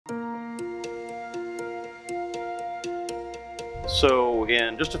So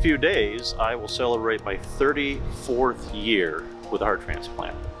in just a few days, I will celebrate my 34th year with a heart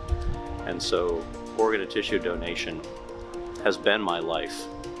transplant. And so organ and tissue donation has been my life,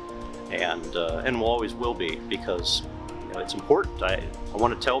 and will always will be, because it's important. I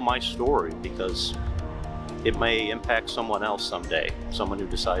want to tell my story because it may impact someone else someday, someone who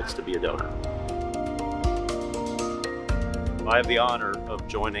decides to be a donor. I have the honor of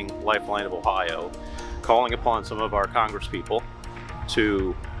joining Lifeline of Ohio, calling upon some of our congresspeople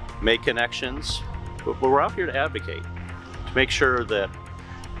to make connections, but we're out here to advocate, to make sure that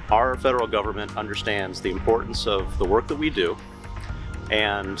our federal government understands the importance of the work that we do,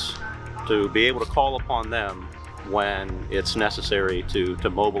 and to be able to call upon them when it's necessary to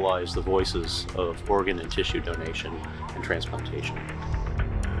mobilize the voices of organ and tissue donation and transplantation.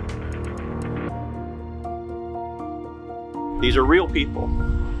 These are real people,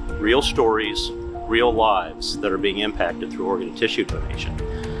 real stories, real lives that are being impacted through organ and tissue donation.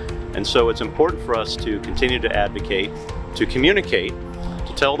 And so it's important for us to continue to advocate, to communicate,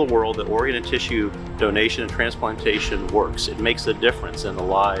 to tell the world that organ and tissue donation and transplantation works. It makes a difference in the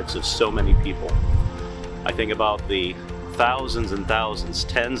lives of so many people. I think about the thousands and thousands,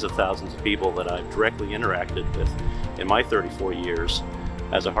 tens of thousands of people that I've directly interacted with in my 34 years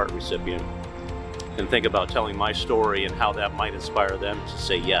as a heart recipient, and think about telling my story and how that might inspire them to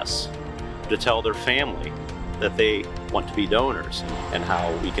say yes, to tell their family that they want to be donors, and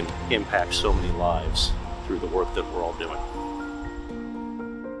how we can impact so many lives through the work that we're all doing.